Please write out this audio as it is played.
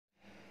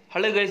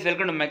Hello guys,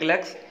 welcome to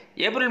Mechalex.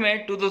 April May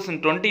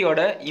 2020 ஓட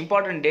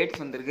important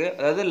dates வந்திருக்கு.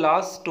 அதாவது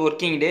லாஸ்ட்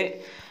ஒர்க்கிங் டே.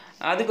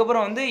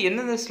 அதுக்கப்புறம் வந்து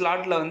எந்தெந்த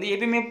ஸ்லாட்டில் வந்து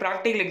எப்பயுமே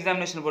ப்ராக்டிக்கல்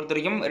எக்ஸாமினேஷன் பொறுத்த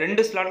வரைக்கும்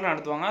 2 ஸ்லாட்டில்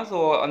நடத்துவாங்க. ஸோ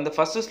அந்த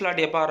ஃபஸ்ட்டு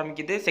ஸ்லாட் எப்போ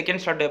ஆரம்பிக்குது,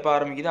 செகண்ட் ஸ்லாட் எப்போ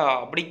ஆரம்பிக்குது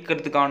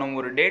அப்படிங்கிறதுக்கான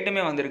ஒரு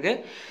டேட்டுமே வந்திருக்கு.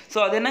 ஸோ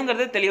அது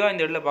என்னங்கிறது தெளிவாக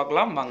இந்த இடத்துல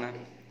பார்க்கலாம் வாங்க.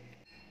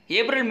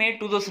 April May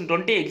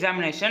 2020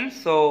 examination.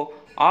 So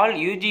all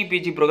UG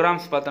PG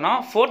programs பார்த்தோன்னா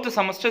 4th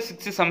semester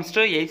 6th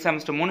semester 8th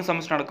semester 3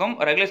 semester நடக்கும்.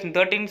 ரெகுலேஷன்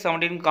 13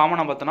 17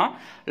 காமனாக பார்த்தோன்னா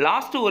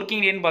லாஸ்ட்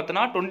ஒர்க்கிங் டேன்னு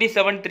பார்த்தோன்னா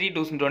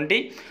 27/3/2020.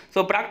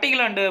 So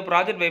practical and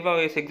project viva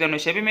wise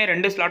examination எப்பயுமே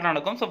 2 ஸ்லாட்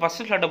நடக்கும். ஸோ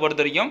ஃபஸ்ட் ஸ்லாட்டை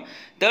பொறுத்த வரைக்கும்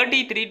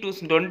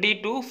 30/3/2020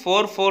 to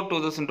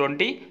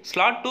 4/4/2020.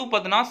 ஸ்லாட் 2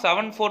 பார்த்தோன்னா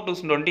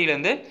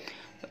 7/4/2020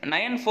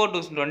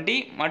 9/4/2020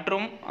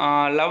 மற்றும்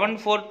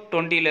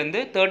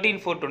 11/4/20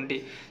 13/4/20.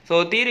 ஸோ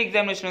தியரி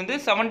எக்ஸாமினேஷன் வந்து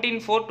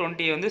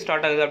 17/4/20 வந்து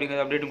ஸ்டார்ட் ஆகுது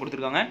அப்படிங்கிற அப்டேட்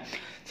கொடுத்துருக்காங்க.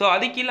 ஸோ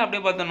அது கீழே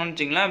அப்படியே பார்த்தோம்னு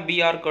வச்சிங்களேன்,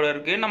 பிஆர் கூட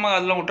இருக்குது. நம்ம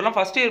அதில் விட்டலாம்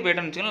ஃபஸ்ட் இயர்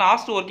போய்ட்டோம்னு வச்சுக்கலாம்.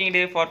 Last working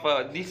day for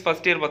this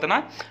first year பார்த்தோன்னா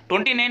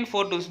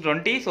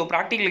 29/4/2020. ஸோ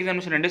ப்ராக்டிக்கல்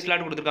எக்ஸாமினேஷன் 2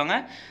 ஸ்லாட் கொடுத்துருக்காங்க.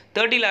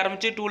 30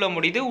 ஆரம்பிச்சு 2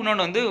 முடியுது,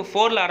 இன்னொன்று வந்து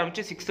 4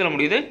 ஆரம்பிச்சு 6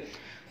 முடியுது.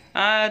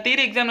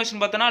 தியரி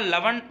எக்ஸாமினேஷன் பார்த்தோன்னா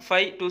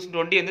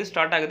 11/5/2020 வந்து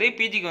ஸ்டார்ட் ஆகுது.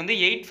 பிஜிக்கு வந்து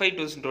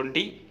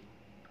 8/5/2020.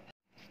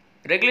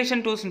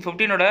 Regulation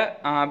 2015ஓட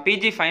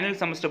PG final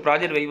semester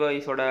project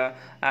வைவாய்ஸோட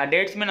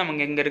டேட்ஸுமே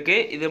நமக்கு எங்கே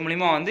இருக்குது. இது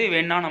மூலிமா வந்து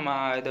வேணால் நம்ம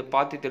இதை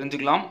பார்த்து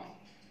தெரிஞ்சுக்கலாம்.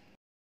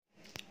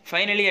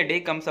 ஃபைனலி டே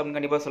கம்ஸ் அப்படின்னு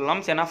கண்டிப்பாக சொல்லலாம்.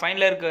 ஏன்னா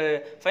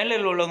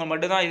ஃபைனலில் உள்ளவங்க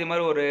மட்டும்தான் இது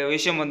மாதிரி ஒரு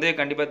விஷயம் வந்து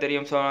கண்டிப்பாக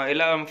தெரியும். ஸோ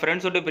எல்லா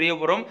ஃப்ரெண்ட்ஸோட்டு பிரிய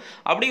போகிறோம்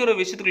அப்படிங்கிற ஒரு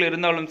விஷயத்துக்குள்ள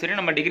இருந்தாலும் சரி,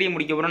 நம்ம டிகிரி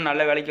முடிக்க போகிறோம்,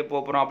 நல்ல வேலைக்கு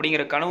போக போகிறோம்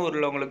அப்படிங்கிற கனவு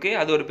உள்ளவங்களுக்கு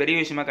அது ஒரு பெரிய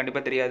விஷயமா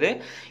கண்டிப்பாக தெரியாது.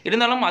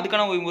 இருந்தாலும்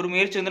அதுக்கான ஒரு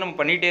முயற்சி வந்து நம்ம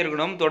பண்ணிகிட்டே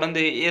இருக்கணும்.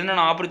 தொடர்ந்து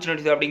என்னென்ன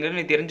ஆப்பர்ச்சுனிட்டிஸ் அப்படிங்கிறது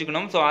நீ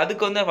தெரிஞ்சுக்கணும். ஸோ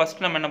அதுக்கு வந்து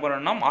ஃபஸ்ட் நம்ம என்ன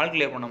பண்ணணும்னா ஆல்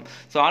கிளியர் பண்ணணும்.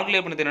 ஸோ ஆல்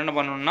கிளியர் பண்ணது என்ன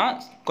பண்ணணும்னா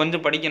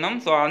கொஞ்சம் படிக்கணும்.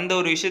 ஸோ அந்த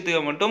ஒரு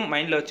விஷயத்துக்கு மட்டும்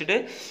மைண்டில் வச்சுட்டு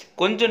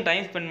கொஞ்சம்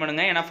டைம் ஸ்பெண்ட்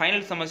பண்ணுங்கள். ஏன்னா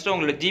ஃபைனல் செமஸ்டர்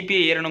உங்களோட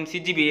ஜிபிஏ ஏறணும்,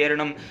 சிஜிபி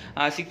ஏறணும்.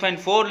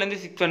 6.4லேருந்து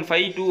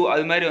 6.52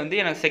 அது மாதிரி வந்து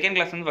எனக்கு செகண்ட்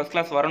கிளாஸ் வந்து ஃபஸ்ட்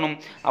கிளாஸ் வரணும்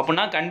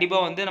அப்படின்னா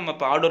கண்டிப்பாக வந்து நம்ம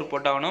இப்போ ஹார்ட் ஒர்க்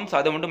போட்டாகணும். ஸோ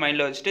அதை மட்டும்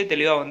மைண்டில் வச்சுட்டு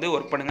தெளிவாக வந்து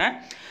ஒர்க் பண்ணுங்கள்.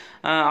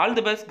 All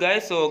the best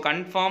guys. So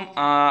confirm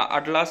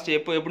at last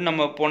எப்படி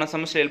நம்ம போன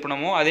செமஸ்டர் ஹெல்ப்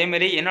பண்ணுமோ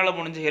அதேமாரி என்னால்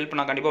முடிஞ்ச ஹெல்ப்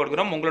நான் கண்டிப்பாக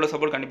கொடுக்குறோம். உங்களோட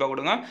சப்போர்ட் கண்டிப்பாக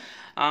கொடுங்க.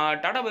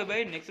 டாடா பை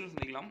பை, நெக்ஸ்ட்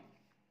சந்திக்கலாம்.